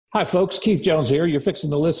Hi, folks. Keith Jones here. You're fixing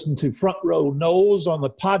to listen to Front Row Noles on the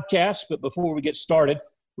podcast. But before we get started,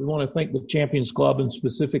 we want to thank the Champions Club and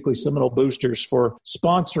specifically Seminole Boosters for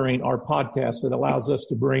sponsoring our podcast that allows us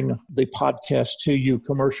to bring the podcast to you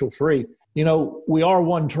commercial free. You know, we are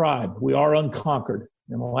one tribe. We are unconquered.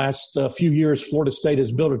 In the last few years, Florida State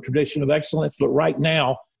has built a tradition of excellence. But right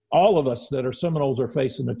now, all of us that are Seminoles are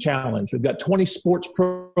facing a challenge. We've got 20 sports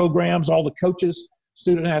programs, all the coaches,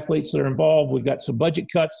 student athletes that are involved. We've got some budget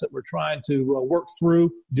cuts that we're trying to work through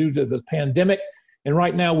due to the pandemic. And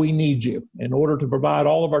right now we need you in order to provide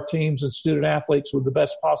all of our teams and student athletes with the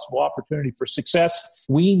best possible opportunity for success.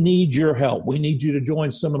 We need your help. We need you to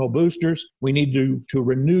join Seminole Boosters. We need to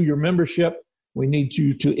renew your membership. We need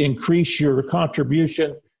you to increase your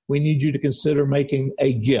contribution. We need you to consider making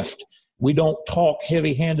a gift. We don't talk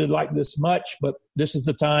heavy-handed like this much, but this is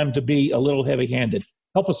the time to be a little heavy-handed.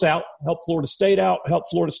 Help us out, help Florida State out, help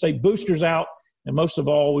Florida State Boosters out, and most of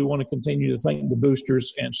all, we want to continue to thank the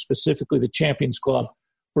Boosters and specifically the Champions Club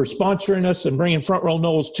for sponsoring us and bringing Front Row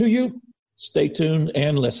Noles to you. Stay tuned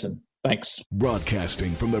and listen. Thanks.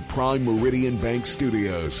 Broadcasting from the Prime Meridian Bank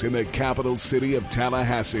Studios in the capital city of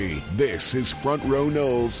Tallahassee, this is Front Row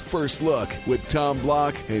Noles First Look with Tom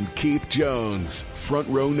Block and Keith Jones. Front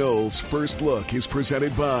Row Noles First Look is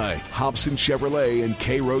presented by Hobson Chevrolet in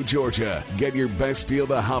Cairo, Georgia. Get your best deal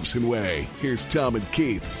the Hobson way. Here's Tom and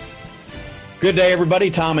Keith. Good day, everybody.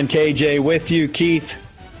 Tom and KJ with you. Keith,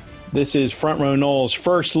 this is Front Row Noles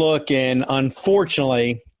First Look, and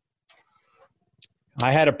unfortunately,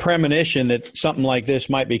 I had a premonition that something like this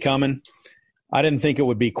might be coming. I didn't think it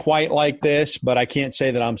would be quite like this, but I can't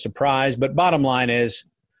say that I'm surprised. But bottom line is,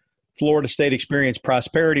 Florida State experienced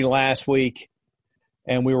prosperity last week,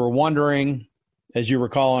 and we were wondering, as you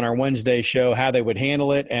recall on our Wednesday show, how they would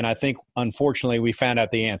handle it. And I think, unfortunately, we found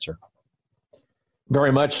out the answer.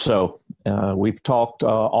 Very much so. We've talked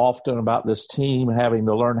often about this team having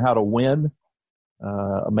to learn how to win.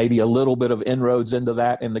 Maybe a little bit of inroads into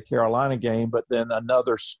that in the Carolina game, but then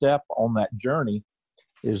another step on that journey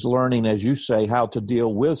is learning, as you say, how to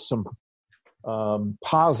deal with some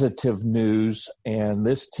positive news. And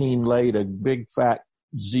this team laid a big fat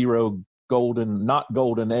not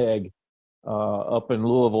golden egg up in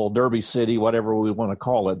Louisville, Derby City, whatever we want to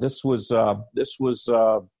call it. This was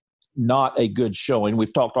not a good showing.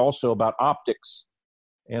 We've talked also about optics.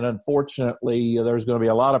 And unfortunately, there's going to be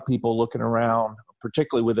a lot of people looking around,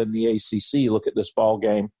 particularly within the ACC, look at this ball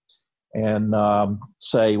game and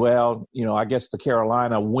say, well, you know, I guess the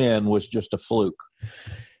Carolina win was just a fluke.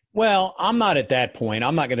 Well, I'm not at that point.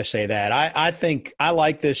 I'm not going to say that. I think I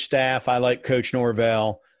like this staff. I like Coach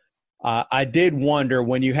Norvell. I did wonder,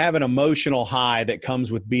 when you have an emotional high that comes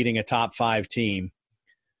with beating a top 5 team,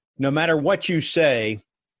 no matter what you say,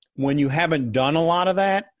 when you haven't done a lot of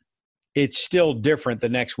that, it's still different the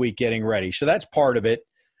next week getting ready. So that's part of it.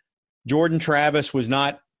 Jordan Travis was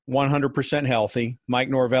not 100% healthy. Mike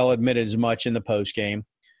Norvell admitted as much in the postgame.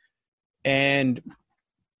 And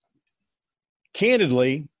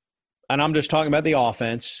candidly, and I'm just talking about the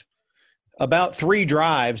offense, about 3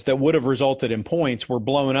 drives that would have resulted in points were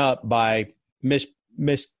blown up by missed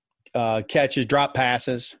catches, drop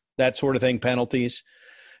passes, that sort of thing, penalties.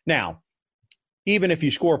 Now, even if you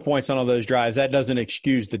score points on all those drives, that doesn't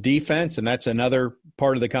excuse the defense, and that's another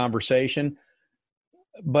part of the conversation.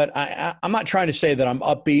 But I'm not trying to say that I'm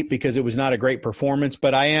upbeat because it was not a great performance,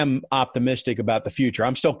 but I am optimistic about the future.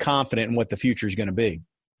 I'm still confident in what the future is going to be.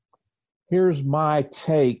 Here's my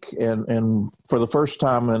take, and for the first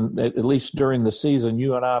time, and at least during the season,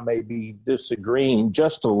 you and I may be disagreeing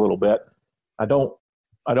just a little bit. I don't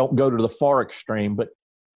go to the far extreme, but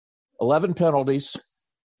 11 penalties.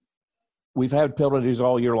 We've had penalties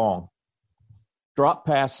all year long. Drop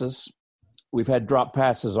passes. We've had drop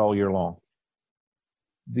passes all year long.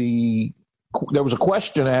 There was a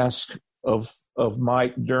question asked of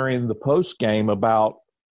Mike during the post game about,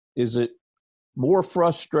 is it more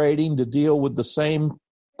frustrating to deal with the same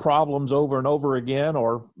problems over and over again,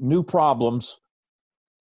 or new problems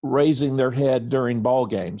raising their head during ball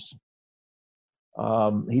games?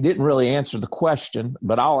 He didn't really answer the question,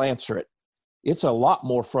 but I'll answer it. It's a lot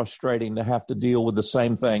more frustrating to have to deal with the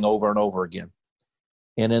same thing over and over again.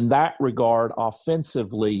 And in that regard,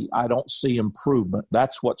 offensively, I don't see improvement.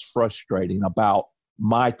 That's what's frustrating about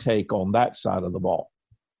my take on that side of the ball.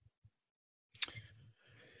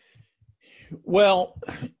 Well,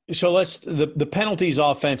 so the penalties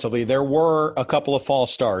offensively, there were a couple of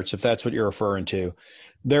false starts, if that's what you're referring to.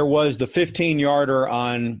 There was the 15-yarder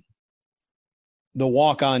on the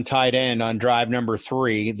walk-on tight end on drive number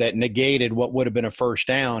 3 that negated what would have been a first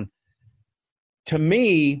down. To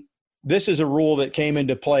me, this is a rule that came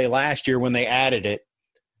into play last year when they added it,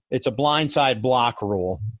 It's a blindside block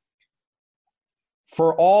rule.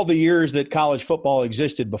 For all the years that college football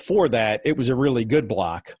existed before that, it was a really good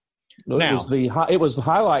block. It was the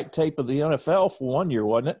highlight tape of the NFL for 1 year,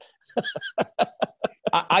 wasn't it?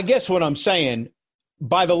 I guess what I'm saying,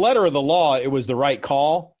 by the letter of the law, it was the right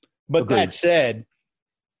call. But Agreed. That said,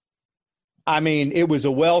 I mean, it was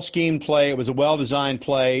a well-schemed play. It was a well-designed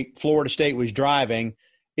play. Florida State was driving.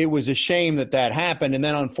 It was a shame that happened. And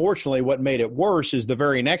then, unfortunately, what made it worse is the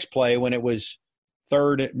very next play when it was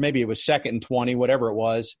third, maybe it was 2nd and 20, whatever it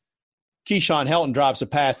was, Keyshawn Helton drops a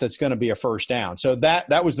pass that's going to be a first down. So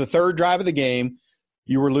that was the third drive of the game.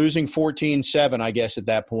 You were losing 14-7, I guess, at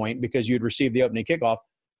that point because you'd received the opening kickoff.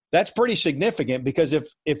 That's pretty significant because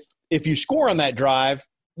if you score on that drive,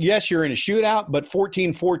 yes, you're in a shootout, but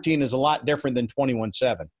 14-14 is a lot different than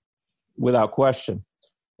 21-7. Without question.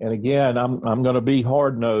 And again, I'm going to be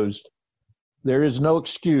hard-nosed. There is no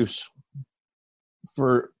excuse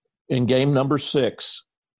for in game number 6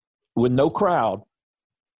 with no crowd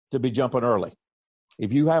to be jumping early.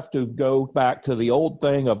 If you have to go back to the old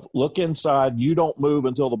thing of look inside, you don't move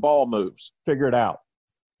until the ball moves. Figure it out.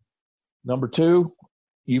 Number 2,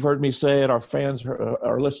 you've heard me say it,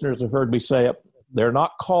 our listeners have heard me say it, they're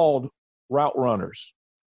not called route runners.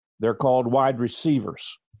 They're called wide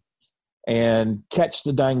receivers. And catch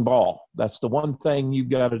the dang ball. That's the one thing you've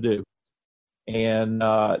got to do. And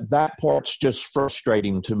that part's just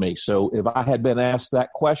frustrating to me. So if I had been asked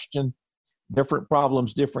that question, different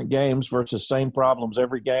problems, different games versus same problems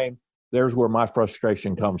every game, there's where my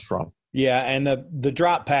frustration comes from. Yeah, and the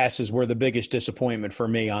drop passes were the biggest disappointment for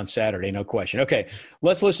me on Saturday, no question. Okay,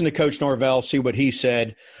 let's listen to Coach Norvell, see what he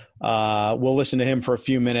said. We'll listen to him for a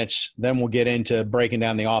few minutes, then we'll get into breaking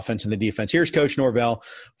down the offense and the defense. Here's Coach Norvell.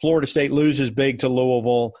 Florida State loses big to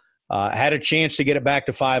Louisville. Had a chance to get it back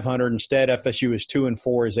to 500. Instead, FSU is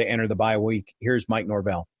 2-4 as they enter the bye week. Here's Mike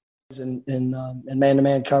Norvell. In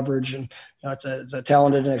man-to-man coverage, and it's a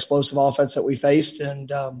talented and explosive offense that we faced, and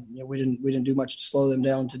we didn't do much to slow them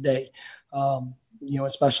down today. In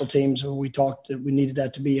special teams, we talked that we needed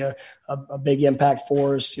that to be a big impact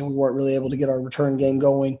for us. We weren't really able to get our return game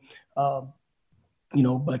going. But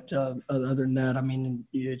other than that, I mean,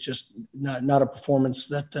 it's just not a performance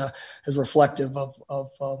that is reflective of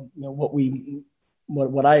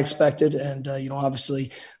what I expected, and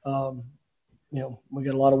obviously. We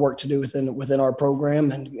got a lot of work to do within our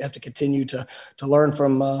program, and we have to continue to learn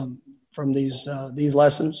from these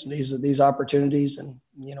lessons, these opportunities, and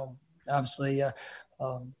obviously,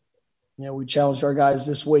 we challenged our guys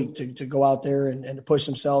this week to go out there and to push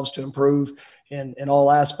themselves to improve in all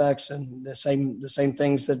aspects, and the same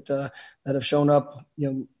things that have shown up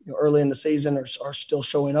early in the season are still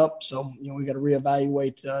showing up. So we got to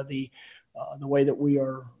reevaluate the way that we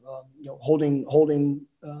are holding.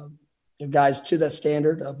 Guys to that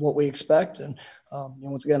standard of what we expect, and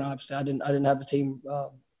once again, obviously, I didn't have the team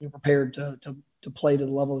prepared to play to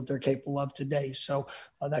the level that they're capable of today. So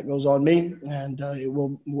that goes on me, and it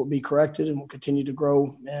will be corrected, and we'll continue to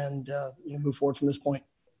grow and move forward from this point.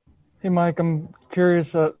 Hey, Mike, I'm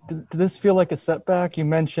curious. Did this feel like a setback? You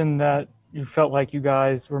mentioned that you felt like you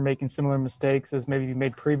guys were making similar mistakes as maybe you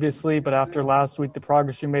made previously, but after last week, the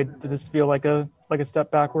progress you made, did this feel like a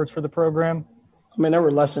step backwards for the program? I mean, there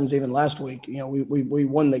were lessons even last week. We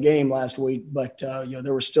won the game last week, but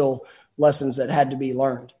there were still lessons that had to be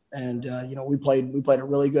learned. And we played a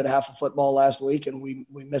really good half of football last week, and we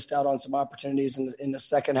missed out on some opportunities in the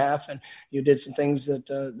second half, and you did some things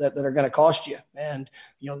that are going to cost you. And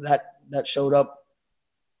that showed up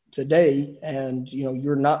today, and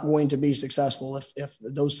you're not going to be successful if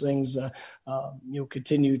those things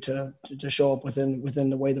continue to show up within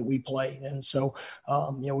the way that we play. And so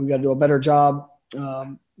we've got to do a better job.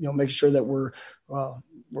 Making sure that we're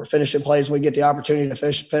finishing plays when we get the opportunity to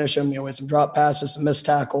finish them. We had some drop passes, some missed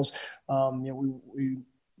tackles.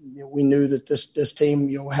 We knew that this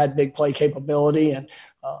team had big play capability, and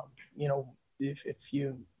if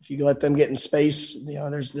you let them get in space,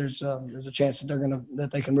 there's a chance that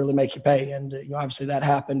they can really make you pay. And obviously that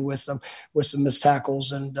happened with some missed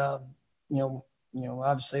tackles, and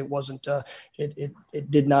obviously it wasn't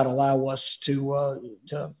it did not allow us to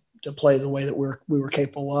play the way that we were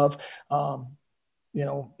capable of.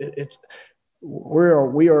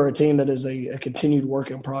 We are a team that is a continued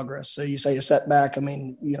work in progress. So you say a setback. I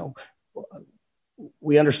mean,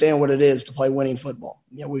 we understand what it is to play winning football.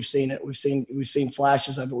 We've seen it. We've seen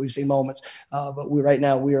flashes of it. We've seen moments. But right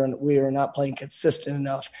now we are not playing consistent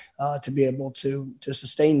enough to be able to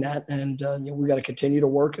sustain that. And we got to continue to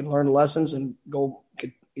work and learn lessons and go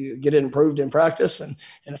get it improved in practice. And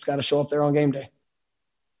it's got to show up there on game day.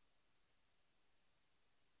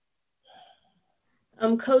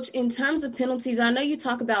 Coach, in terms of penalties, I know you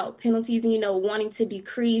talk about penalties and, wanting to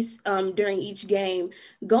decrease during each game.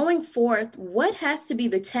 Going forth, what has to be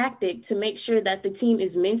the tactic to make sure that the team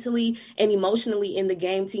is mentally and emotionally in the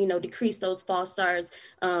game to, decrease those false starts,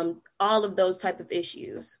 all of those type of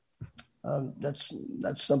issues? That's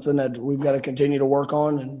something that we've got to continue to work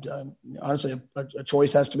on. And honestly, a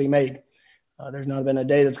choice has to be made. There's not been a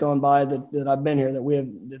day that's gone by that I've been here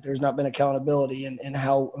that there's not been accountability in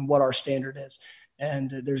how and what our standard is.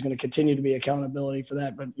 And there's going to continue to be accountability for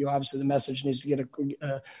that. But obviously the message needs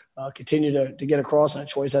to continue to get across, and a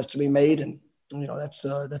choice has to be made. And that's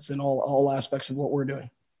in all aspects of what we're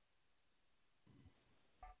doing.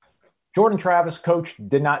 Jordan Travis, coach,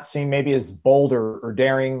 did not seem maybe as bold or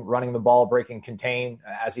daring running the ball, breaking contain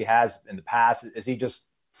as he has in the past. Is he just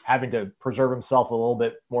having to preserve himself a little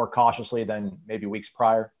bit more cautiously than maybe weeks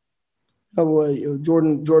prior?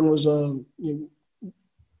 Jordan was a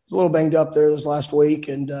little banged up there this last week,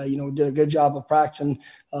 and did a good job of practicing,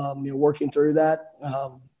 working through that.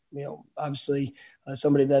 Obviously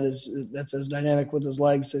somebody that's as dynamic with his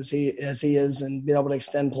legs as he is, and being able to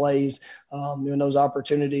extend plays, in those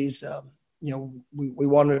opportunities. We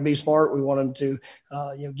want him to be smart. We want him to,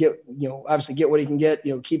 obviously get what he can get.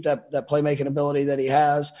 Keep that playmaking ability that he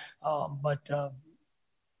has. But that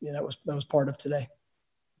was part of today.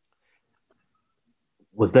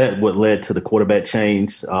 Was that what led to the quarterback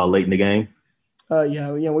change late in the game?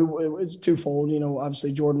 It's twofold.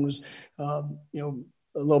 Obviously Jordan was,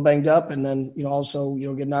 a little banged up, and then, also,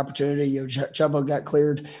 get an opportunity. Chuba got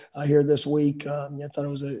cleared here this week. I thought it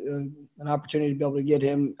was an opportunity to be able to get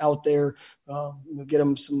him out there, get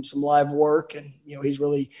him some live work. And, he's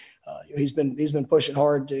really, he's been pushing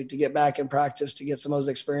hard to get back in practice, to get some of those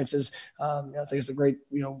experiences. I think it's a great,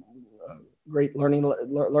 great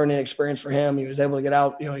learning experience for him. He was able to get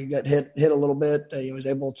out, he got hit a little bit. He was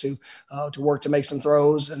able to work to make some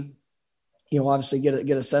throws, and, obviously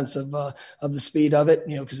get a sense of the speed of it,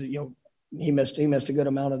 because, he missed a good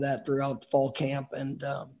amount of that throughout fall camp and,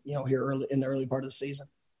 here early in the early part of the season.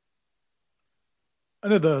 I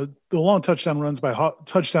know the long touchdown run by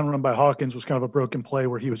Hawkins was kind of a broken play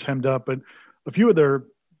where he was hemmed up, but a few of their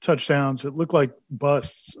touchdowns, it looked like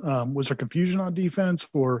busts. Was there confusion on defense,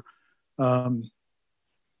 or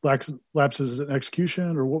lapses in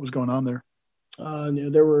execution, or what was going on there?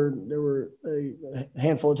 There were a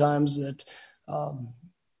handful of times that,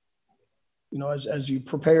 as you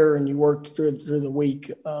prepare and you work through the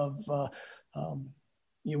week of,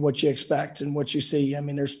 what you expect and what you see. I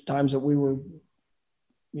mean, there's times that we were,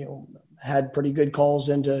 had pretty good calls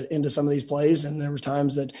into some of these plays, and there were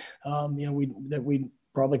times that, we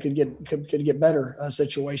probably could get better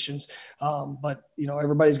situations. But,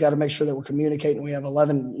 everybody's got to make sure that we're communicating. We have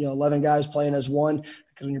 11 guys playing as one,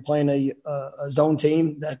 because when you're playing a zone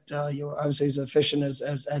team that, obviously as efficient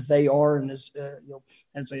as they are, and it's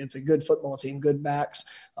a good football team, good backs.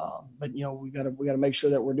 But, we got to make sure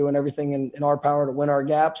that we're doing everything in our power to win our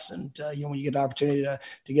gaps. And, when you get an opportunity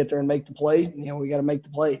to get there and make the play, we got to make the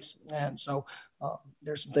plays. And so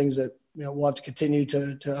there's some things that, we'll have to continue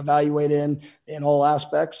to evaluate in all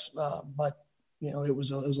aspects. But, it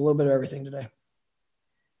was a little bit of everything today.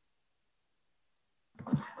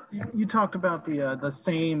 You talked about the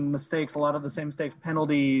same mistakes, a lot of the same mistakes,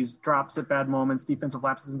 penalties, drops at bad moments, defensive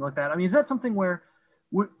lapses, and like that. I mean, is that something where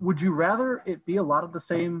would you rather it be a lot of the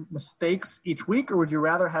same mistakes each week, or would you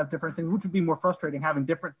rather have different things? Which would be more frustrating, having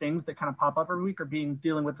different things that kind of pop up every week, or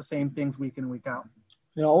dealing with the same things week in and week out?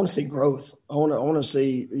 I want to see growth. I want to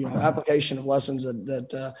see, application of lessons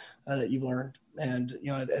that you've learned. And,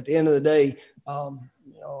 at the end of the day,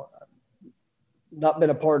 not been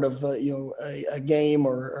a part of, a game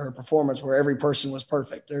or a performance where every person was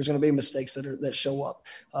perfect. There's going to be mistakes that show up,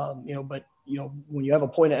 but, when you have a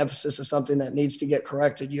point of emphasis of something that needs to get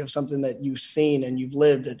corrected, you have something that you've seen and you've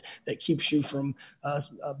lived that keeps you from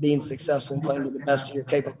being successful and playing to the best of your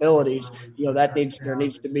capabilities. There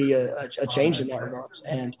needs to be a change in that regard.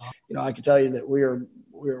 And, I can tell you that we are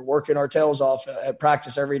working our tails off at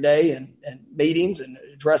practice every day and meetings, and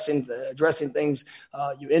addressing things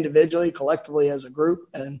individually, collectively as a group.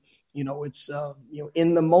 And, it's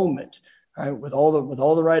in the moment. Right, with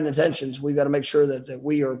all the right intentions, we've got to make sure that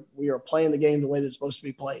we are playing the game the way that it's supposed to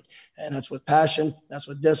be played, and that's with passion, that's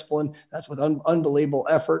with discipline, that's with unbelievable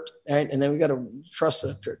effort, and then we got to trust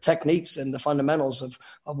the techniques and the fundamentals of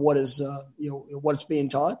what is what's being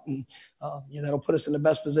taught, and that'll put us in the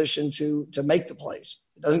best position to make the plays.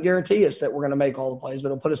 It doesn't guarantee us that we're going to make all the plays, but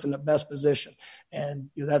it'll put us in the best position, and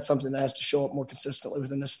that's something that has to show up more consistently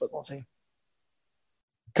within this football team.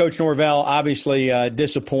 Coach Norvell, obviously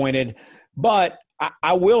disappointed. But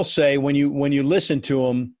I will say, when you listen to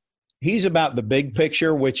him, he's about the big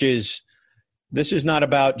picture, which is this is not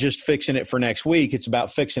about just fixing it for next week. It's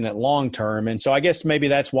about fixing it long term. And so I guess maybe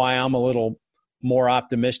that's why I'm a little more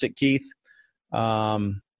optimistic, Keith.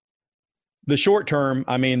 The short term,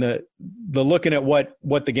 I mean, the looking at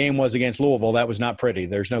what the game was against Louisville, that was not pretty.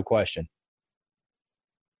 There's no question.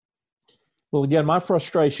 Well, again, my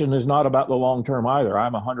frustration is not about the long term either.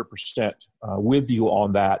 I'm 100% with you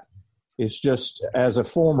on that. It's just as a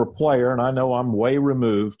former player, and I know I'm way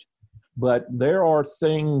removed, but there are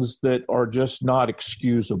things that are just not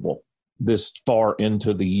excusable this far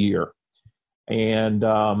into the year. And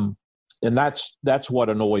that's what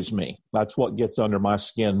annoys me. That's what gets under my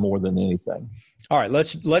skin more than anything. All right,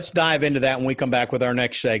 let's dive into that when we come back with our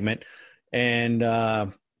next segment.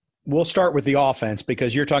 And we'll start with the offense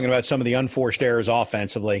because you're talking about some of the unforced errors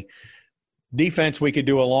offensively. Defense we could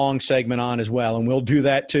do a long segment on as well, and we'll do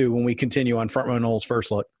that too when we continue on Front Row Noles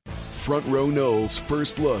First Look. Front Row Noles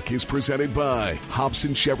First Look is presented by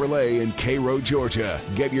Hobson Chevrolet in Cairo, Georgia.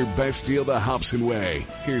 Get your best deal the Hobson way.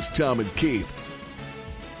 Here's Tom and Keith.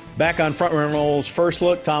 Back on Front Row Noles First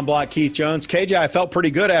Look, Tom Block, Keith Jones. KJ, I felt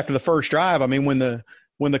pretty good after the first drive. I mean, when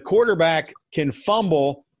the quarterback can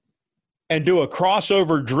fumble and do a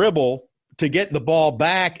crossover dribble to get the ball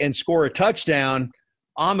back and score a touchdown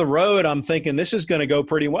on the road, I'm thinking this is going to go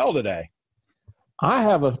pretty well today. I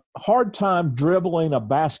have a hard time dribbling a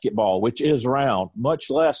basketball, which is round, much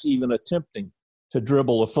less even attempting to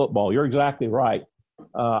dribble a football. You're exactly right.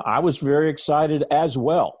 I was very excited as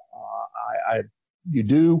well. You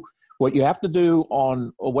do what you have to do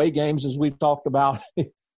on away games, as we've talked about,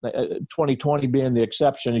 2020 being the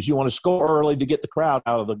exception, is you want to score early to get the crowd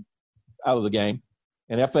out of the game.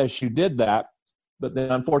 And FSU did that. But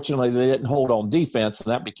then, unfortunately, they didn't hold on defense,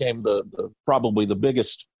 and that became probably the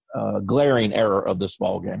biggest glaring error of this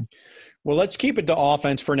ball game. Well, let's keep it to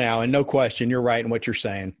offense for now, and no question, you're right in what you're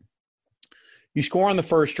saying. You score on the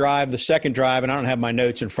first drive, the second drive, and I don't have my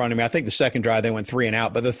notes in front of me. I think the second drive they went 3 and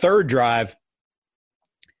out, but the third drive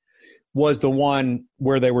was the one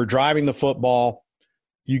where they were driving the football.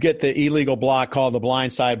 You get the illegal block called the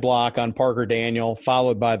blindside block on Parker Daniel,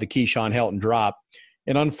 followed by the Keyshawn Helton drop.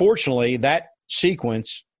 And unfortunately, that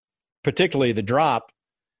sequence, particularly the drop,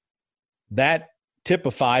 that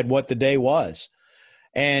typified what the day was.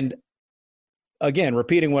 And again,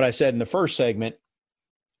 repeating what I said in the first segment,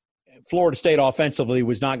 Florida State offensively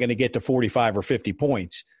was not going to get to 45 or 50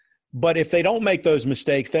 points. But if they don't make those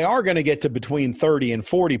mistakes, they are going to get to between 30 and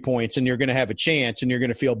 40 points, and you're going to have a chance, and you're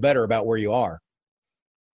going to feel better about where you are.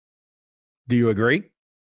 Do you agree?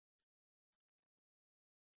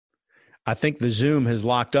 I think the Zoom has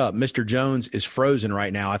locked up. Mr. Jones is frozen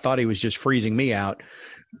right now. I thought he was just freezing me out,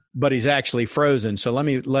 but he's actually frozen. So let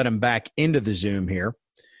me let him back into the Zoom here,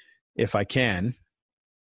 if I can.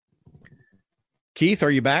 Keith,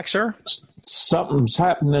 are you back, sir? Something's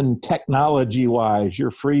happening technology-wise.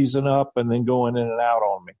 You're freezing up and then going in and out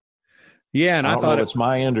on me. Yeah, and I thought it's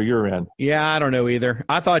my end or your end. Yeah, I don't know either.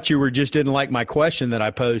 I thought you didn't like my question that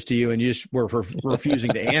I posed to you, and you just were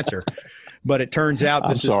refusing to answer. But it turns out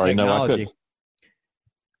this is technology. No,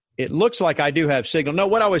 it looks like I do have signal. No,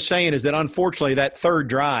 what I was saying is that unfortunately that third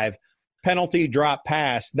drive, penalty, drop,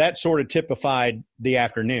 pass, that sort of typified the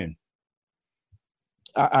afternoon.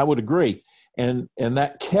 I would agree. And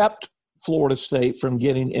that kept Florida State from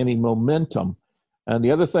getting any momentum. And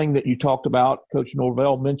the other thing that you talked about, Coach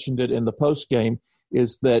Norvell mentioned it in the postgame,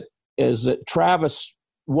 is that Travis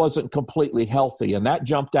wasn't completely healthy, and that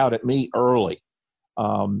jumped out at me early.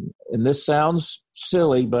 And this sounds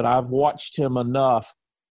silly, but I've watched him enough.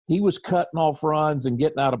 He was cutting off runs and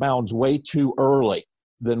getting out of bounds way too early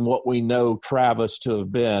than what we know Travis to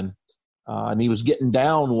have been. And he was getting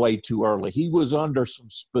down way too early. He was under some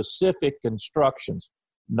specific instructions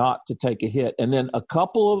not to take a hit. And then a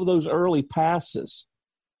couple of those early passes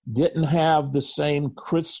didn't have the same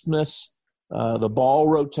crispness, the ball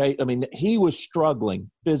rotate. I mean, he was struggling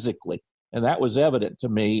physically, and that was evident to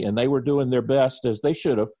me, and they were doing their best, as they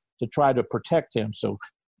should have, to try to protect him. So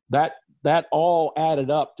that all added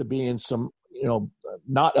up to being some,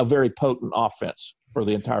 not a very potent offense for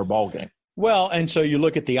the entire ball game. Well, and so you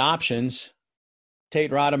look at the options.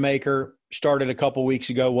 Tate Rodemaker started a couple weeks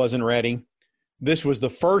ago, wasn't ready. This was the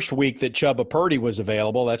first week that Chubba Purdy was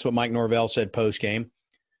available. That's what Mike Norvell said post-game.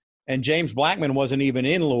 And James Blackman wasn't even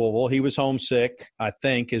in Louisville. He was homesick, I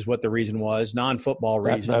think, is what the reason was, non-football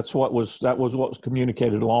reason. That was what was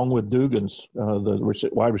communicated along with Dugans, the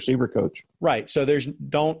wide receiver coach. Right. So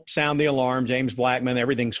don't sound the alarm. James Blackman,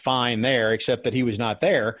 everything's fine there, except that he was not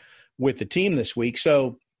there with the team this week.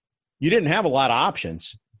 So you didn't have a lot of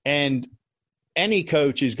options. And any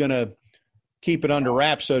coach is going to keep it under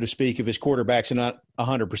wraps, so to speak, if his quarterbacks are not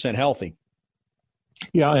 100% healthy.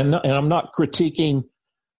 Yeah, and I'm not critiquing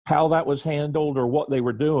how that was handled or what they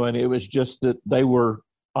were doing. It was just that they were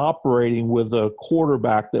operating with a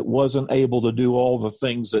quarterback that wasn't able to do all the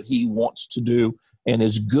things that he wants to do and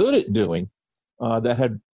is good at doing, that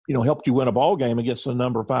had, helped you win a ball game against the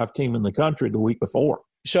number 5 team in the country the week before.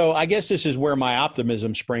 So I guess this is where my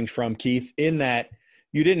optimism springs from, Keith, in that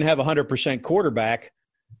you didn't have a 100% quarterback.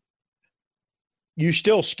 You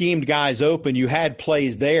still schemed guys open. You had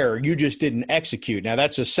plays there. You just didn't execute. Now,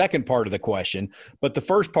 that's the second part of the question. But the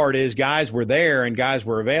first part is guys were there and guys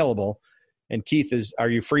were available. And Keith, are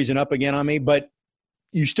you freezing up again on me? But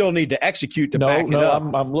you still need to execute to back it up.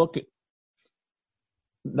 I'm looking.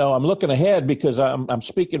 No, I'm looking ahead because I'm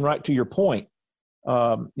speaking right to your point.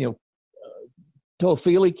 Toafili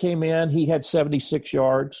came in. He had 76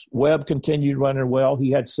 yards. Webb continued running well.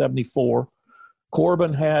 He had 74.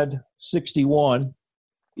 Corbin had 61,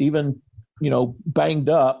 even, banged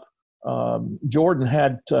up. Jordan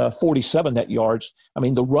had 47 net yards. I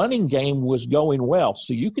mean, the running game was going well.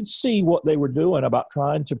 So you could see what they were doing about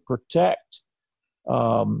trying to protect,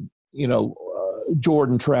 Jordan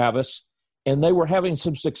Travis, and they were having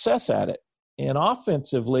some success at it. And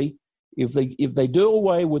offensively, if they do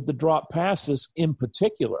away with the drop passes in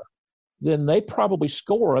particular, then they probably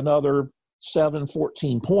score another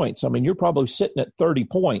 14 points. I mean, you're probably sitting at 30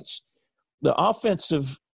 points. The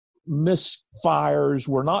offensive misfires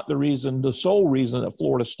were not the sole reason that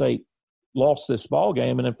Florida State lost this ball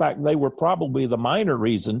game. And in fact, they were probably the minor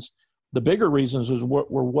reasons. The bigger reasons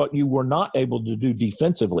were what you were not able to do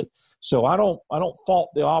defensively. So I don't fault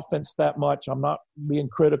the offense that much. I'm not being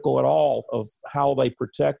critical at all of how they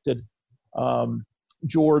protected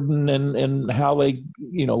Jordan and how they,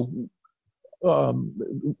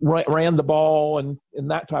 ran the ball and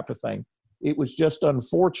that type of thing. It was just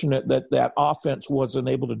unfortunate that offense wasn't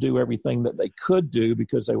able to do everything that they could do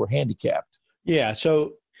because they were handicapped. Yeah.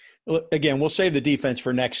 So again, we'll save the defense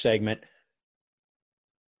for next segment.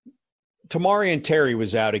 Tamorrion Terry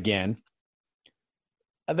was out again.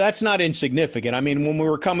 That's not insignificant. I mean, when we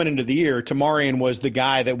were coming into the year, Tamorrion was the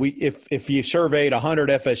guy that if you surveyed 100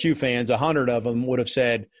 FSU fans, 100 of them would have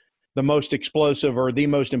said the most explosive or the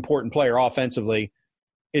most important player offensively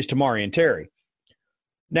is Tamorrion Terry.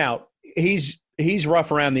 Now, he's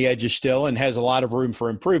rough around the edges still and has a lot of room for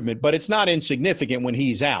improvement, but it's not insignificant when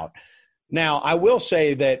he's out. Now, I will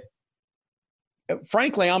say that,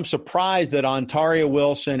 frankly, I'm surprised that Ontario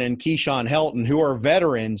Wilson and Keyshawn Helton, who are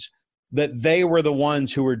veterans, that they were the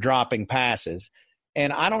ones who were dropping passes.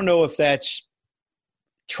 And I don't know if that's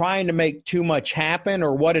trying to make too much happen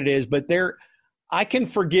or what it is, but I can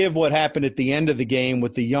forgive what happened at the end of the game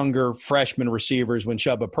with the younger freshman receivers when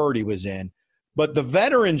Chubba Purdy was in. But the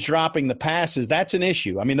veterans dropping the passes, that's an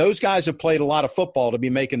issue. I mean, those guys have played a lot of football to be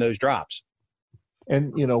making those drops.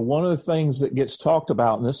 And, one of the things that gets talked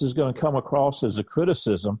about, and this is going to come across as a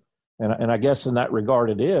criticism, and I guess in that regard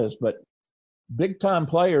it is, but big-time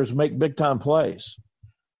players make big-time plays.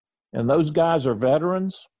 And those guys are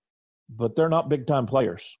veterans, but they're not big-time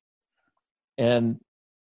players. And,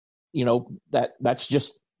 that's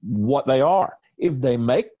just what they are. If they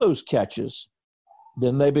make those catches,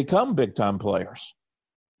 then they become big-time players.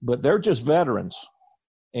 But they're just veterans.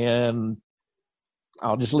 And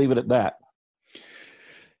I'll just leave it at that.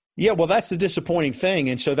 Yeah, well, that's the disappointing thing.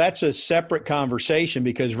 And so that's a separate conversation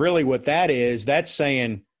because really what that is, that's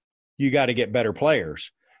saying you got to get better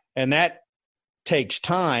players. And that takes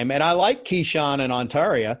time. And I like Keyshawn and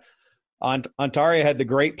Ontario. Ontario had the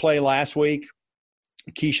great play last week.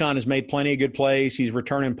 Keyshawn has made plenty of good plays. He's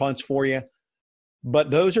returning punts for you.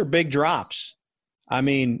 But those are big drops. I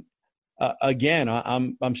mean, again,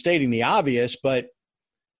 I'm stating the obvious, but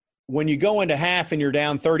when you go into half and you're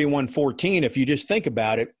down 31-14, if you just think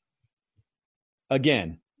about it,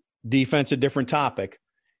 again, defense, a different topic.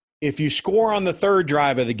 If you score on the third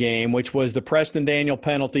drive of the game, which was the Preston Daniel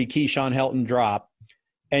penalty, Keyshawn Helton drop,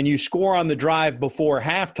 and you score on the drive before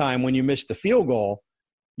halftime when you missed the field goal,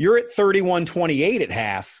 you're at 31-28 at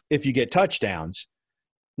half if you get touchdowns,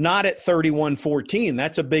 not at 31-14.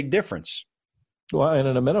 That's a big difference. Well, and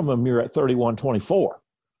at a minimum, you're at 31-24.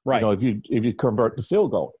 Right. If you convert the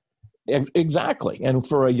field goal. Exactly. And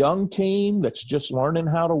for a young team that's just learning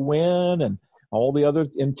how to win and all the other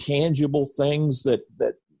intangible things that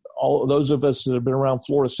all those of us that have been around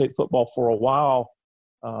Florida State football for a while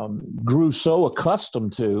grew so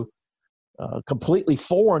accustomed to, completely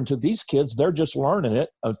foreign to these kids. They're just learning it.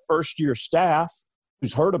 A first-year staff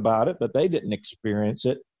who's heard about it, but they didn't experience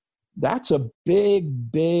it. That's a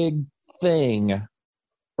big, big thing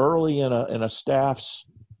early in a staff's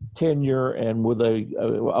tenure and with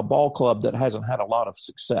a ball club that hasn't had a lot of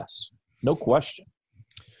success. No question.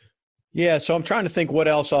 Yeah, so I'm trying to think what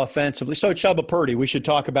else offensively. So Chubba Purdy, we should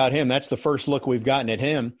talk about him. That's the first look we've gotten at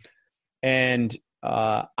him. And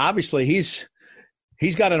obviously he's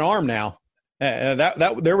got an arm now.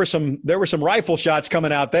 There were some rifle shots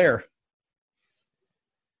coming out there.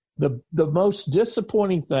 The most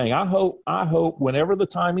disappointing thing, I hope whenever the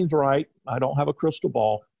timing's right, I don't have a crystal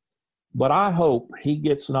ball, but I hope he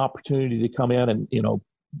gets an opportunity to come in and,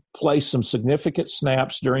 play some significant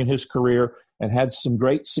snaps during his career and had some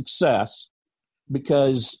great success,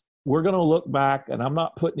 because we're going to look back, and I'm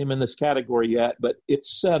not putting him in this category yet, but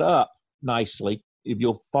it's set up nicely. If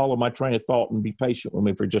you'll follow my train of thought and be patient with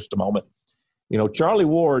me for just a moment. Charlie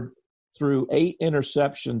Ward threw 8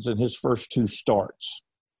 interceptions in his first 2 starts.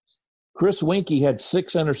 Chris Weinke had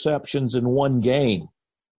 6 interceptions in 1 game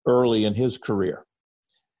early in his career.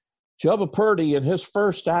 Chubba Purdy, in his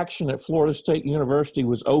first action at Florida State University,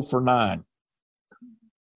 was 0 for 9.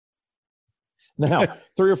 Now,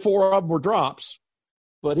 3 or 4 of them were drops,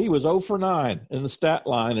 but he was 0 for 9 in the stat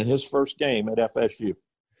line in his first game at FSU.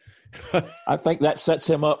 I think that sets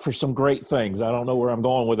him up for some great things. I don't know where I'm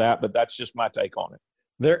going with that, but that's just my take on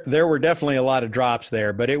it. There were definitely a lot of drops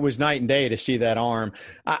there, but it was night and day to see that arm.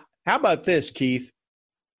 How about this, Keith?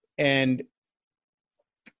 And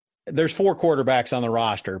there's 4 quarterbacks on the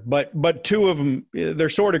roster, but 2 of them, they're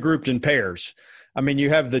sort of grouped in pairs. I mean, you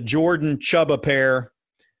have the Jordan-Chubba pair,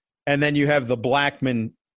 and then you have the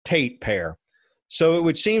Blackman-Tate pair. So it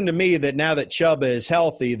would seem to me that now that Chubba is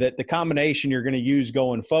healthy, that the combination you're going to use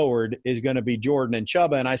going forward is going to be Jordan and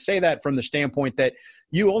Chubba. And I say that from the standpoint that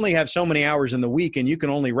you only have so many hours in the week and you can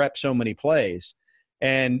only rep so many plays.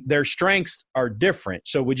 And their strengths are different.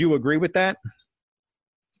 So would you agree with that?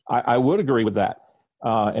 I would agree with that.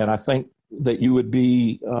 And I think that you would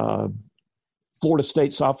be Florida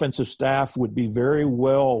State's offensive staff would be very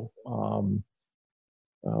well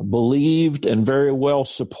believed and very well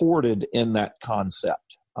supported in that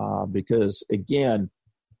concept, because again,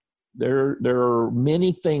 there are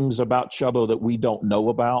many things about Chubba that we don't know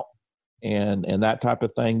about, and that type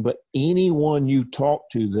of thing. But anyone you talk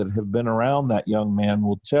to that have been around that young man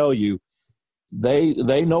will tell you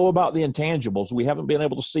they know about the intangibles. We haven't been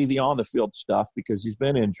able to see the on the field stuff because he's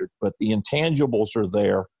been injured, but the intangibles are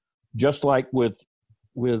there, just like with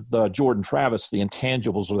Jordan Travis, the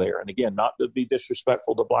intangibles are there. And again, not to be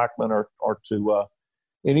disrespectful to Blackman or to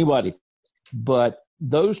anybody, but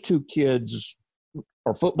those 2 kids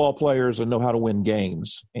are football players and know how to win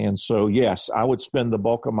games. And so, yes, I would spend the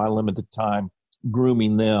bulk of my limited time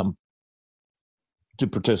grooming them to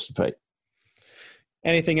participate.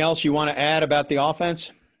 Anything else you want to add about the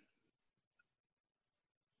offense?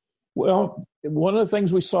 Well, one of the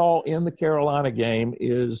things we saw in the Carolina game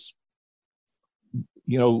is,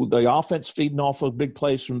 the offense feeding off of big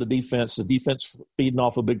plays from the defense feeding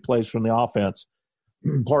off of big plays from the offense.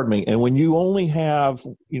 Pardon me. And when you only have,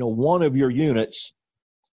 one of your units,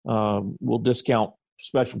 we'll discount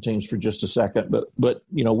special teams for just a second, but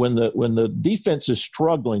when the defense is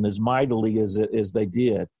struggling as mightily as they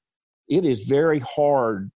did, it is very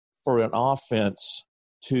hard for an offense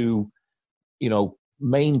to,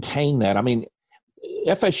 maintain that. I mean,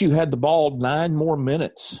 FSU had the ball 9 more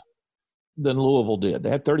minutes than Louisville did. They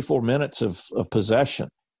had 34 minutes of possession.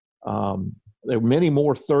 There were many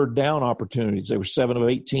more third down opportunities. They were 7 of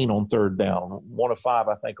 18 on third down, 1 of 5,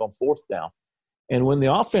 I think, on fourth down. And when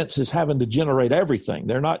the offense is having to generate everything,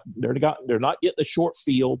 they're not getting a short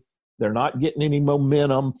field. They're not getting any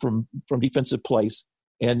momentum from defensive plays.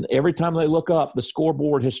 And every time they look up, the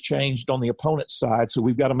scoreboard has changed on the opponent's side. So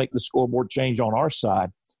we've got to make the scoreboard change on our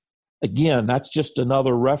side. Again, that's just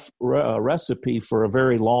another recipe for a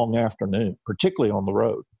very long afternoon, particularly on the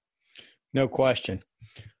road. No question.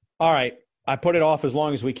 All right. I put it off as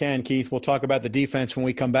long as we can, Keith. We'll talk about the defense when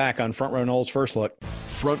we come back on Front Row Noles First Look.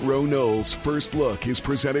 Front Row Noles First Look is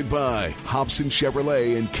presented by Hobson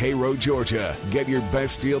Chevrolet in Cairo, Georgia. Get your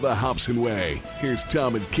best deal the Hobson way. Here's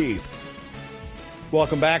Tom and Keith.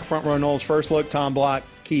 Welcome back. Front Row Noles First Look. Tom Block,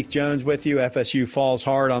 Keith Jones with you. FSU falls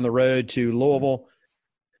hard on the road to Louisville.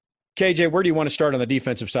 KJ, where do you want to start on the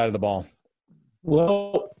defensive side of the ball?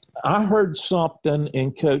 Well, I heard something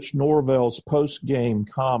in Coach Norvell's post-game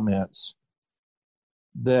comments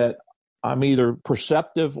that I'm either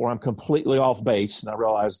perceptive or I'm completely off base, and I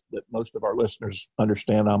realize that most of our listeners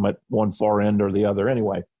understand I'm at one far end or the other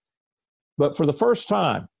anyway. But for the first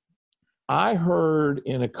time, I heard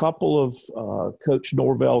in a couple of Coach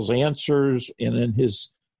Norvell's answers and in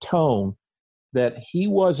his tone that he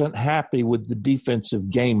wasn't happy with the defensive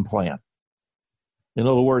game plan. In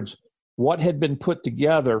other words, what had been put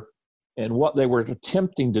together and what they were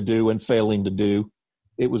attempting to do and failing to do.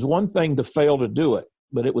 It was one thing to fail to do it,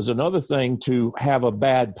 but it was another thing to have a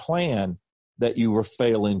bad plan that you were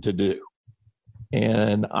failing to do.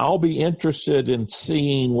 And I'll be interested in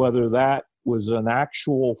seeing whether that was an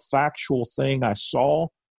actual factual thing I saw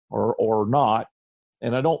or not.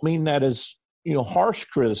 And I don't mean that as, harsh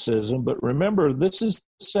criticism, but remember, this is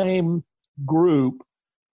the same group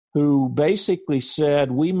who basically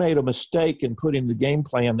said we made a mistake in putting the game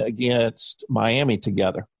plan against Miami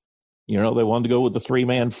together. They wanted to go with the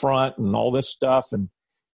 3-man front and all this stuff. And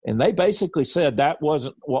they basically said that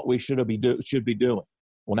wasn't what we should be doing.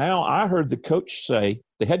 Well, now I heard the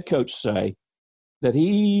head coach say that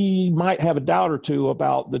he might have a doubt or two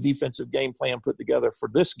about the defensive game plan put together for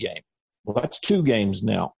this game. Well, that's 2 games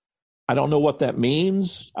now. I don't know what that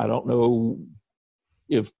means. I don't know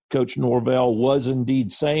if Coach Norvell was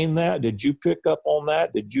indeed saying that. Did you pick up on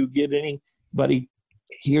that? Did you get anybody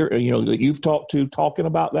here, that you've talked to talking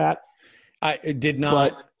about that? I did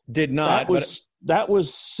not. That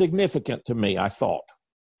was significant to me, I thought.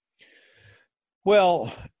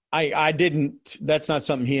 Well, I didn't. That's not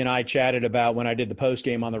something he and I chatted about when I did the post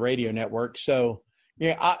game on the radio network. So,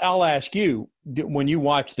 I'll ask you, when you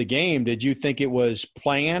watched the game, did you think it was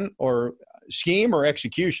plan or scheme or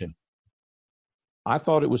execution? I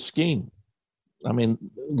thought it was scheme. I mean,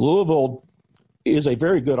 Louisville is a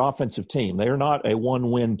very good offensive team. They're not a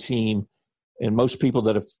one-win team, and most people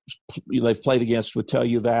that they've played against would tell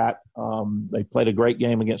you that. They played a great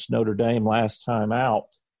game against Notre Dame last time out.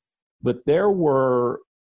 But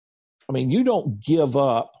you don't give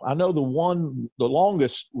up. I know the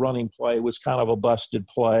longest running play was kind of a busted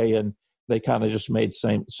play, and they kind of just made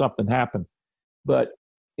something happen. But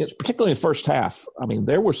it's particularly in the first half.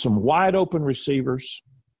 There were some wide open receivers,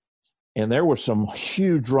 and there were some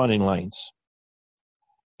huge running lanes.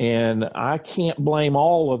 And I can't blame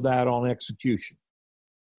all of that on execution.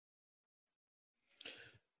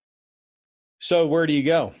 So where do you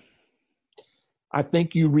go? I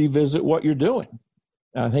think you revisit what you're doing.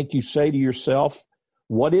 I think you say to yourself,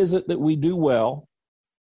 what is it that we do well?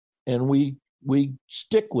 And we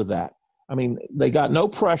stick with that. They got no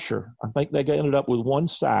pressure. I think they ended up with 1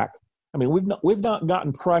 sack. We've not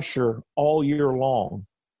gotten pressure all year long,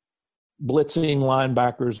 blitzing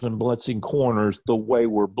linebackers and blitzing corners the way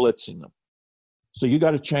we're blitzing them. So you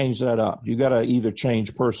got to change that up. You got to either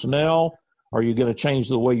change personnel or you got to change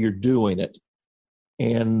the way you're doing it.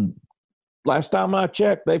 And last time I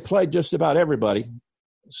checked, they've played just about everybody.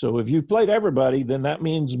 So if you've played everybody, then that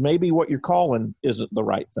means maybe what you're calling isn't the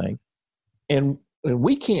right thing. And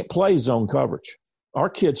we can't play zone coverage. Our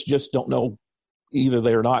kids just don't know. Either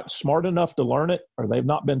they're not smart enough to learn it or they've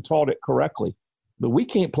not been taught it correctly. But we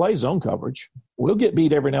can't play zone coverage. We'll get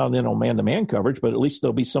beat every now and then on man-to-man coverage, but at least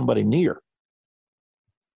there'll be somebody near.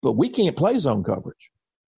 But we can't play zone coverage.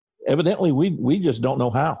 Evidently, we just don't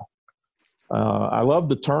know how. I love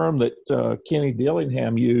the term that Kenny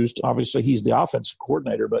Dillingham used. Obviously, he's the offensive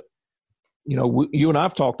coordinator, but, you and I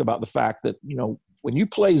have talked about the fact that, when you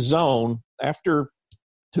play zone, after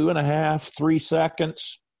 2.5, 3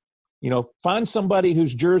 seconds, find somebody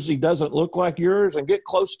whose jersey doesn't look like yours and get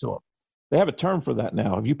close to them. They have a term for that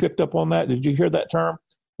now. Have you picked up on that? Did you hear that term?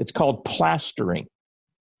 It's called plastering.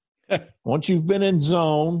 Once you've been in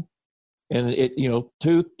zone and it,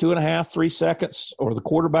 2.5, 3 seconds, or the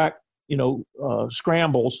quarterback,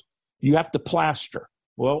 scrambles, you have to plaster.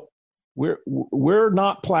 Well, we're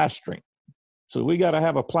not plastering. So we got to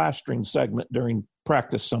have a plastering segment during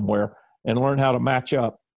practice somewhere and learn how to match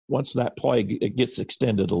up once that play it gets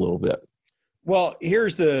extended a little bit. Well,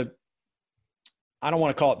 here's I don't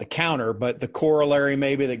want to call it the counter, but the corollary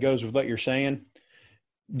maybe that goes with what you're saying.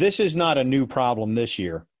 This is not a new problem this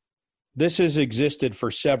year. This has existed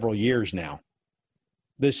for several years now,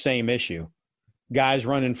 this same issue. Guys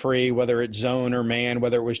running free, whether it's zone or man,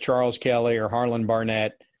 whether it was Charles Kelly or Harlan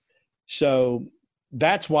Barnett. So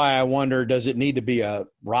that's why I wonder, does it need to be a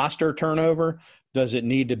roster turnover? Does it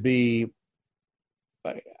need to be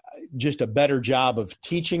just a better job of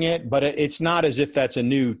teaching it? But it's not as if that's a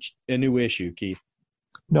new issue, Keith.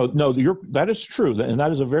 No, that is true, and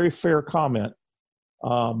that is a very fair comment.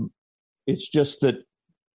 It's just that,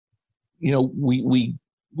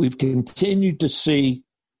 we've continued to see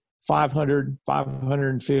 500,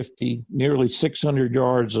 550, nearly 600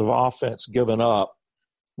 yards of offense given up.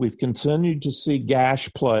 We've continued to see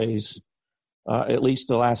gash plays, at least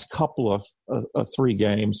the last couple of 3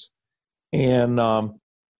 games, and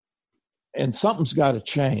something's got to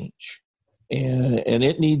change, and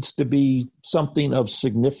it needs to be something of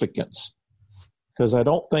significance, because I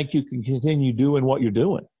don't think you can continue doing what you're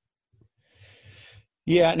doing.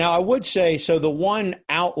 Yeah, now I would say, so the one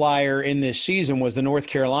outlier in this season was the North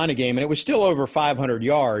Carolina game, and it was still over 500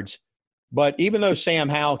 yards. But even though Sam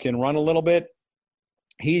Howell can run a little bit,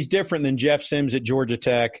 he's different than Jeff Sims at Georgia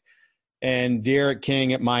Tech and Derek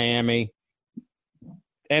King at Miami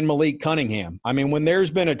and Malik Cunningham. I mean, when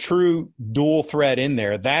there's been a true dual threat in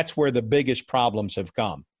there, that's where the biggest problems have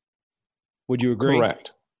come. Would you agree?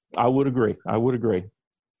 Correct. I would agree.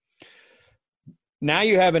 Now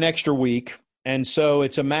you have an extra week, and so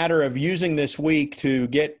it's a matter of using this week to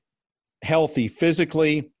get healthy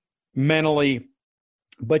physically, mentally,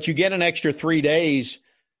 but you get an extra 3 days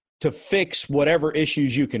to fix whatever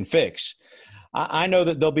issues you can fix. I know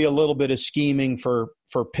that there'll be a little bit of scheming for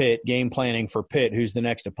Pitt, game planning for Pitt, who's the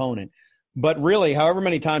next opponent. But really, however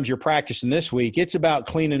many times you're practicing this week, it's about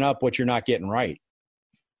cleaning up what you're not getting right.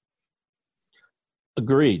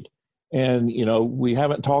 Agreed. And, we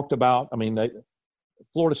haven't talked about,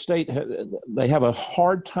 Florida State, they have a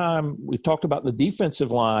hard time. We've talked about the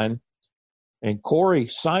defensive line, and Corey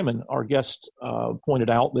Simon, our guest, pointed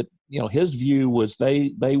out that, his view was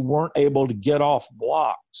they weren't able to get off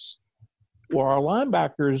blocks. Well, our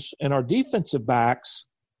linebackers and our defensive backs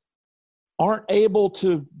aren't able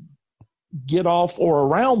to get off or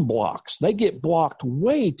around blocks. They get blocked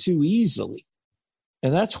way too easily.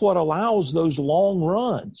 And that's what allows those long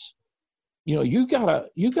runs. You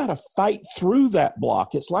gotta fight through that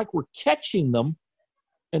block. It's like we're catching them,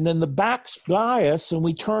 and then the back's by us, and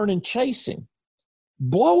we turn and chase him.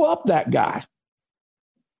 Blow up that guy.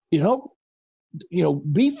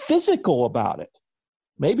 Be physical about it.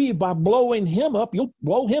 Maybe by blowing him up, you'll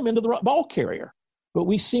blow him into the ball carrier. But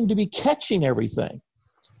we seem to be catching everything.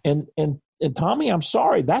 And Tommy, I'm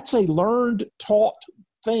sorry, that's a learned, taught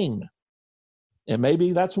thing. And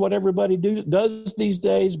maybe that's what everybody does these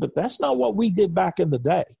days, but that's not what we did back in the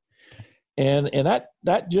day. And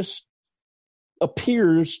that just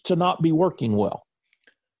appears to not be working well.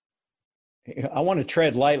 I want to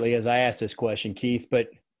tread lightly as I ask this question, Keith, but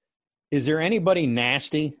is there anybody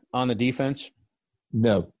nasty on the defense?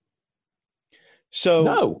 No. So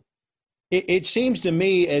no. It seems to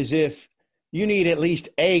me as if you need at least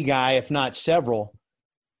a guy, if not several.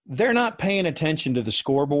 They're not paying attention to the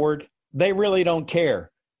scoreboard. They really don't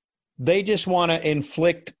care. They just want to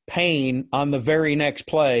inflict pain on the very next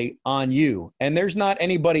play on you. And there's not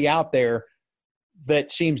anybody out there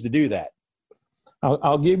that seems to do that.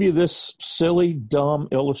 I'll give you this silly, dumb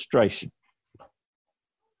illustration.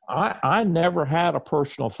 I never had a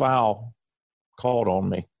personal foul called on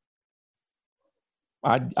me.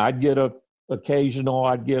 I'd get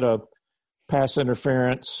I'd get a pass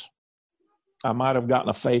interference. I might have gotten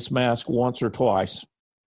a face mask once or twice.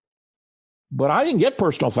 But I didn't get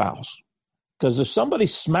personal fouls, because if somebody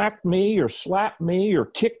smacked me or slapped me or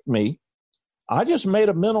kicked me, I just made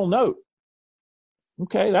a mental note.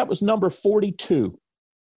 Okay, that was number 42.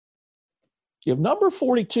 If number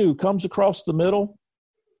 42 comes across the middle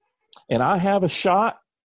and I have a shot,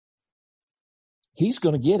 he's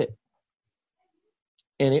going to get it.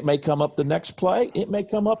 And it may come up the next play. It may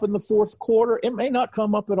come up in the fourth quarter. It may not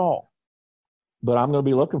come up at all. But I'm going to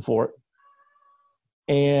be looking for it.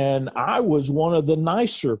 And I was one of the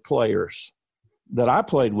nicer players that I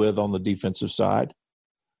played with on the defensive side.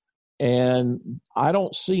 And I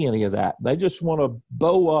don't see any of that. They just want to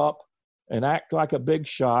bow up and act like a big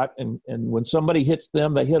shot. And when somebody hits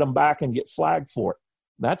them, they hit them back and get flagged for it.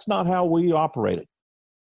 That's not how we operated.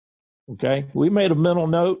 Okay? We made a mental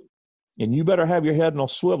note, and you better have your head in a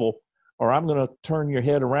swivel, or I'm going to turn your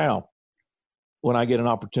head around when I get an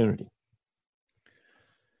opportunity.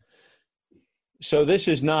 So this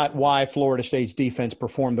is not why Florida State's defense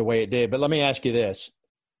performed the way it did. But let me ask you this.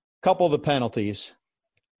 A couple of the penalties.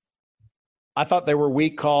 I thought they were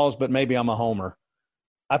weak calls, but maybe I'm a homer.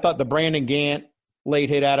 I thought the Brandon Gant late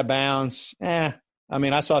hit out of bounds. I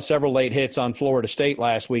saw several late hits on Florida State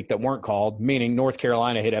last week that weren't called, meaning North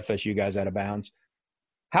Carolina hit FSU guys out of bounds.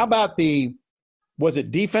 How about was it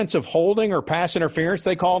defensive holding or pass interference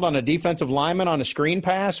they called on a defensive lineman on a screen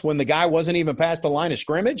pass when the guy wasn't even past the line of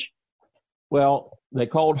scrimmage? Well, they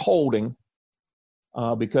called holding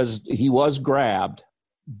because he was grabbed,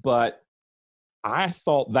 but I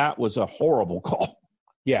thought that was a horrible call.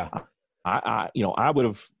 Yeah. I would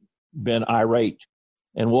have been irate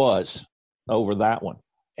and was over that one.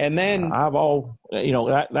 And then that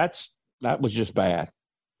was just bad.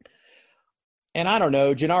 And I don't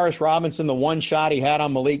know, Janaris Robinson, the one shot he had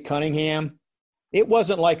on Malik Cunningham, it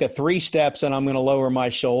wasn't like a 3 steps and I'm going to lower my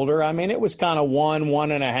shoulder. I mean, it was kind of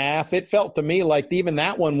 1.5. It felt to me like even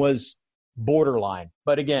that one was borderline.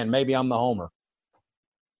 But again, maybe I'm the homer.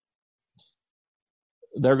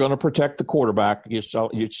 they're going to protect the quarterback. You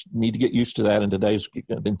need to get used to that in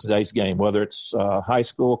today's game, whether it's high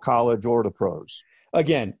school, college, or the pros.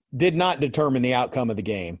 Again, did not determine the outcome of the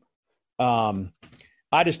game.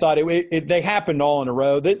 I just thought they happened all in a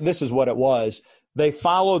row. This is what it was. They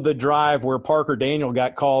followed the drive where Parker Daniel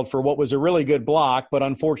got called for what was a really good block, but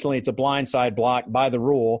unfortunately it's a blindside block by the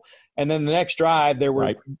rule. And then the next drive, there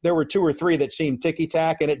were 2 or 3 that seemed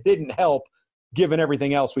ticky-tack, and it didn't help given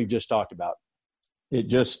everything else we've just talked about. It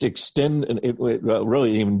just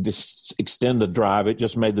really even just extend the drive. It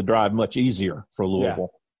just made the drive much easier for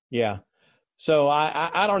Louisville. Yeah. So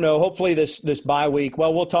I don't know. Hopefully this bye week.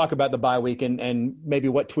 Well, we'll talk about the bye week and maybe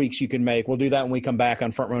what tweaks you can make. We'll do that when we come back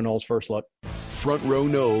on Front Row Noles First Look. Front Row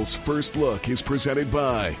Noles First Look is presented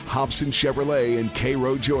by Hobson Chevrolet in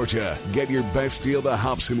Cairo, Georgia. Get your best deal the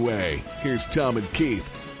Hobson way. Here's Tom and Keith.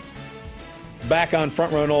 Back on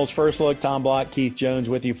Front Row Noles First Look, Tom Block, Keith Jones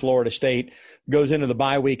with you. Florida State goes into the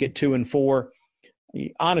bye week at 2-4.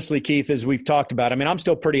 Honestly, Keith, as we've talked about, I mean, I'm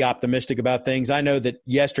still pretty optimistic about things. I know that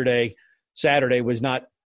Saturday was not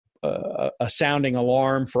a sounding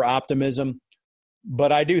alarm for optimism,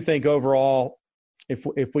 but I do think overall,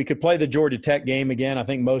 if we could play the Georgia Tech game again, I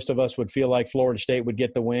think most of us would feel like Florida State would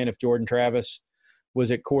get the win if Jordan Travis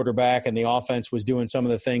was at quarterback and the offense was doing some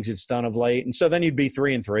of the things it's done of late. And so then you'd be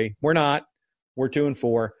 3-3. We're not. We're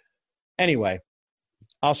 2-4. Anyway,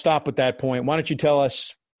 I'll stop with that point. Why don't you tell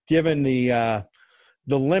us, given the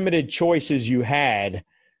limited choices you had,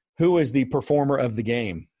 who is the performer of the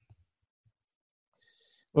game?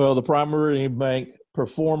 Well, the Prime Meridian Bank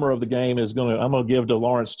performer of the game I'm going to give to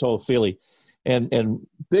Lawrence Toafili. And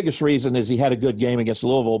biggest reason is he had a good game against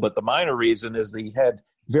Louisville, but the minor reason is that he had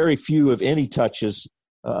very few of any touches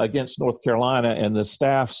against North Carolina, and the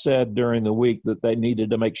staff said during the week that they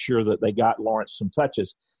needed to make sure that they got Lawrence some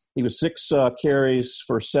touches. He was 6 carries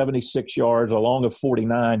for 76 yards, along of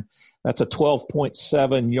 49. That's a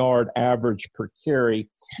 12.7 yard average per carry.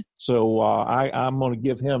 So I'm going to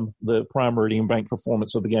give him the Prime Meridian Bank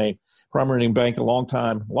performance of the game. Prime Meridian Bank, a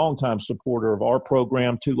longtime supporter of our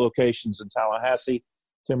program, 2 locations in Tallahassee,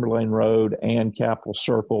 Timberlane Road and Capitol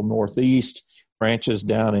Circle Northeast, branches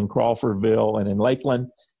down in Crawfordville and in Lakeland.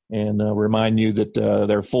 And remind you that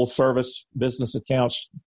they're full-service business accounts,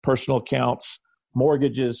 personal accounts,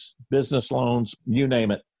 mortgages, business loans, you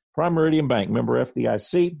name it. Prime Meridian Bank, member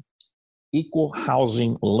FDIC, equal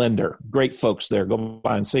housing lender. Great folks there. Go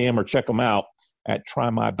by and see them or check them out at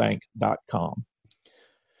trymybank.com.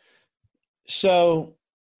 So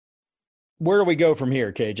where do we go from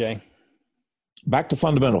here, KJ? Back to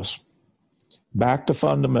fundamentals.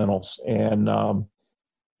 And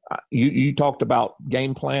you talked about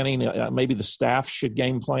game planning. Maybe the staff should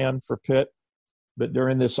game plan for Pitt. But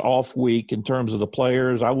during this off week, in terms of the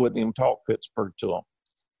players, I wouldn't even talk Pittsburgh to them.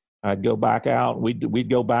 I'd go back out. We'd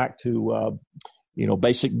go back to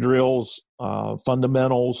basic drills,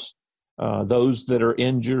 fundamentals. Those that are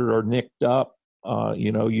injured or nicked up,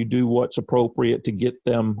 you do what's appropriate to get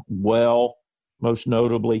them well. Most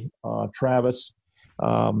notably, Travis.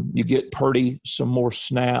 You get Purdy some more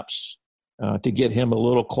snaps to get him a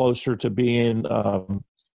little closer to being,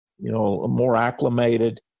 more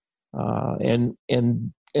acclimated. And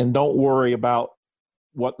don't worry about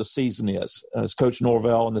what the season is. As Coach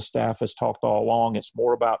Norvell and the staff has talked all along, it's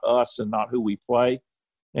more about us and not who we play.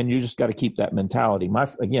 And you just got to keep that mentality.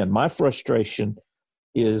 My frustration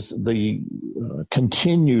is the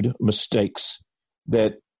continued mistakes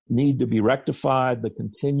that need to be rectified, the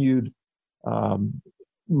continued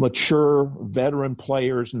mature veteran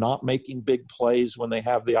players not making big plays when they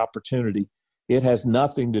have the opportunity. It has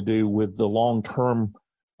nothing to do with the long-term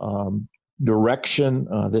direction.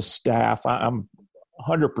 This staff, I'm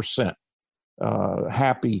 100%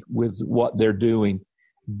 happy with what they're doing,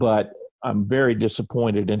 but I'm very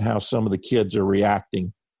disappointed in how some of the kids are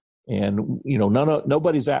reacting. And,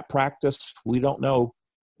 nobody's at practice. We don't know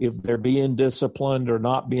if they're being disciplined or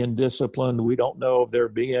not being disciplined. We don't know if they're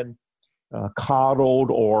being coddled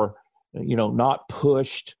or, not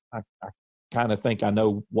pushed. I kind of think I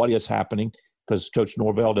know what is happening because Coach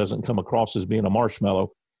Norvell doesn't come across as being a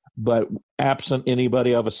marshmallow. But absent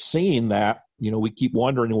anybody of us seeing that, we keep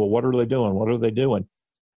wondering, well, what are they doing? What are they doing?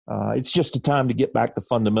 It's just a time to get back to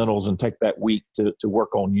fundamentals and take that week to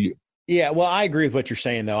work on you. Yeah, well, I agree with what you're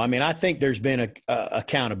saying, though. I mean, I think there's been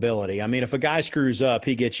accountability. I mean, if a guy screws up,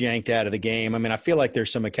 he gets yanked out of the game. I mean, I feel like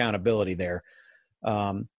there's some accountability there.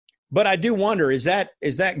 But I do wonder, is that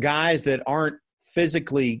guys that aren't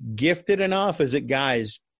physically gifted enough? Is it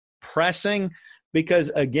guys pressing? Because,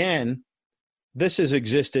 again, this has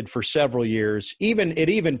existed for several years. It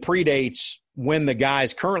even predates when the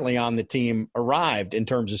guys currently on the team arrived in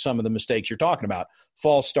terms of some of the mistakes you're talking about.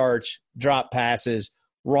 False starts, drop passes,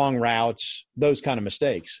 wrong routes, those kind of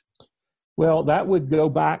mistakes. Well, that would go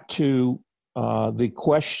back to the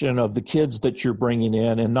question of the kids that you're bringing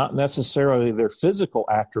in, and not necessarily their physical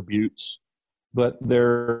attributes, but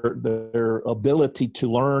their ability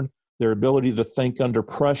to learn, their ability to think under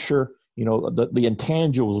pressure, the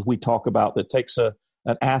intangibles we talk about that takes an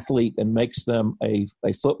athlete and makes them a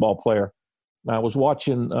football player. I was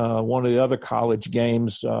watching one of the other college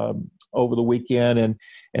games over the weekend,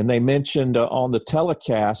 and they mentioned on the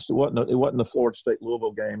telecast, it wasn't the Florida State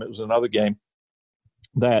Louisville game, it was another game,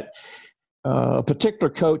 that a particular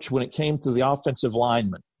coach, when it came to the offensive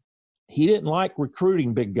linemen, he didn't like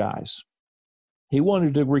recruiting big guys. He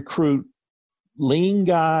wanted to recruit lean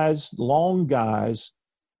guys, long guys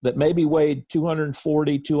that maybe weighed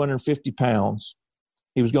 240, 250 pounds.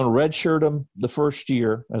 He was going to redshirt them the first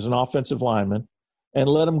year as an offensive lineman and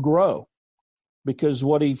let them grow. Because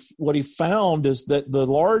what he found is that the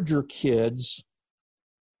larger kids,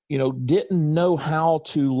 didn't know how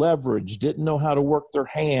to leverage, didn't know how to work their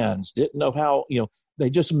hands, didn't know how, they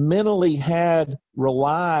just mentally had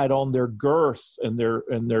relied on their girth and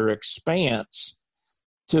their expanse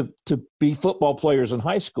to be football players in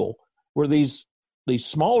high school, where these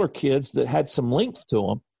smaller kids that had some length to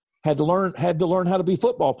them had to learn how to be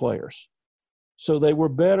football players. So they were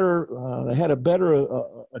better. They had a better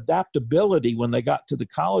adaptability when they got to the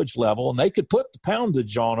college level, and they could put the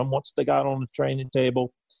poundage on them once they got on the training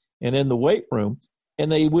table and in the weight room,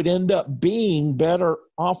 and they would end up being better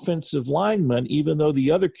offensive linemen, even though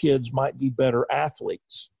the other kids might be better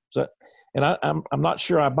athletes. So, and I'm not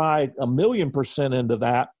sure I buy 1,000,000% into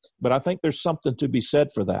that, but I think there's something to be said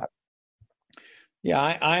for that. Yeah,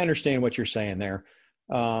 I understand what you're saying there.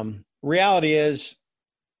 Reality is,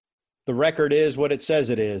 the record is what it says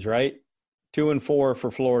it is, right? 2-4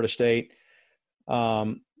 for Florida State.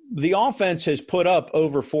 The offense has put up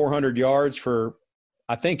over 400 yards for,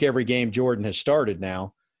 I think, every game Jordan has started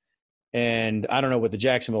now. And I don't know what the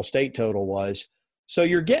Jacksonville State total was. So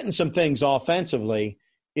you're getting some things offensively.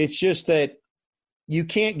 It's just that you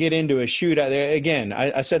can't get into a shootout. Again,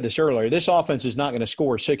 I said this earlier. This offense is not going to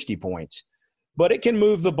score 60 points. But it can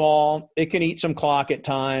move the ball. It can eat some clock at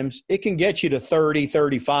times. It can get you to 30,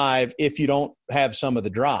 35 if you don't have some of the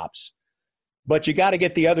drops. But you got to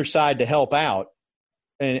get the other side to help out.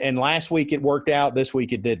 And last week it worked out. This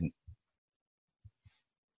week it didn't.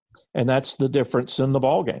 And that's the difference in the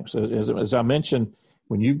ball games. As I mentioned,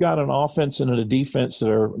 when you've got an offense and a defense that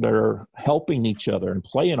are helping each other and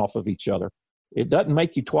playing off of each other, it doesn't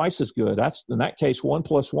make you twice as good. That's, in that case, 1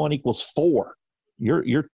 + 1 = 4.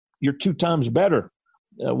 You're 2 times better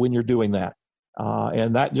when you're doing that.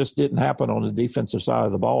 And that just didn't happen on the defensive side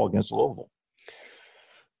of the ball against Louisville.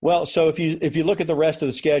 Well, so if you look at the rest of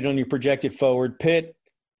the schedule and you project it forward, Pitt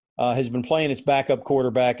has been playing its backup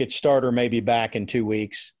quarterback. Its starter may be back in 2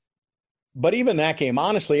 weeks. But even that game,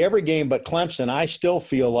 honestly, every game but Clemson, I still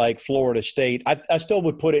feel like Florida State, I still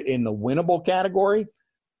would put it in the winnable category.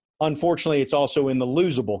 Unfortunately, it's also in the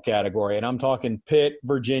losable category. And I'm talking Pitt,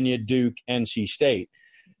 Virginia, Duke, NC State.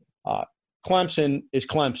 Clemson is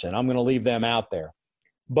Clemson. I'm going to leave them out there.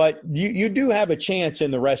 But you do have a chance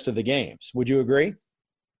in the rest of the games. Would you agree?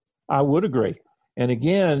 I would agree. And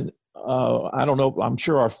again, I don't know. I'm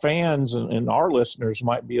sure our fans and our listeners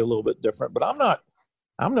might be a little bit different, but I'm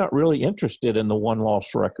not really interested in the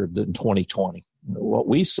 1-loss record in 2020. What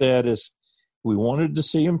we said is we wanted to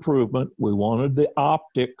see improvement. We wanted the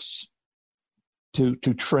optics to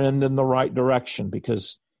trend in the right direction,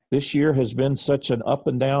 because this year has been such an up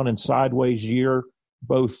and down and sideways year,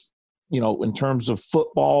 both, in terms of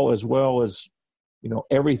football as well as,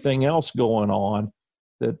 everything else going on,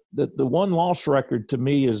 that the 1-loss record to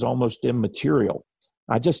me is almost immaterial.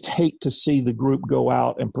 I just hate to see the group go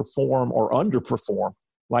out and perform or underperform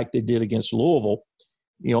like they did against Louisville.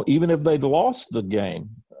 Even if they'd lost the game,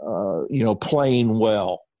 playing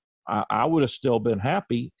well, I would have still been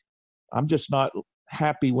happy. I'm just not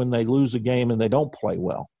happy when they lose a game and they don't play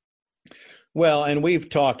well. Well, and we've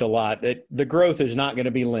talked a lot that the growth is not going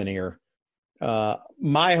to be linear.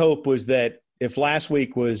 My hope was that if last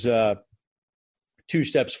week was 2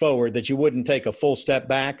 steps forward, that you wouldn't take a full step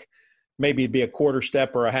back. Maybe it'd be a quarter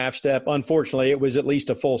step or a half step. Unfortunately, it was at least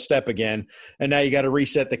a full step again. And now you got to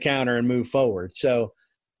reset the counter and move forward. So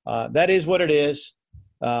that is what it is.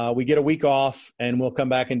 We get a week off, and we'll come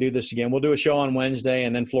back and do this again. We'll do a show on Wednesday,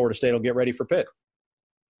 and then Florida State will get ready for Pitt.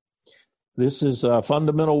 This is a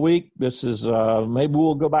fundamental week. This is maybe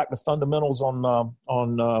we'll go back to fundamentals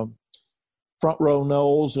on Front Row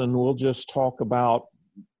Noles, and we'll just talk about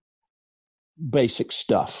basic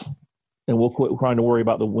stuff and we'll quit trying to worry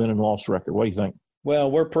about the win and loss record. What do you think? Well,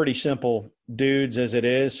 we're pretty simple dudes as it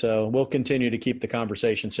is, so we'll continue to keep the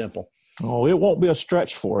conversation simple. Oh, it won't be a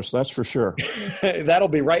stretch for us, that's for sure. That'll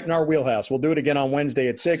be right in our wheelhouse. We'll do it again on Wednesday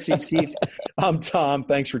at 6. He's Keith. I'm Tom.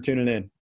 Thanks for tuning in.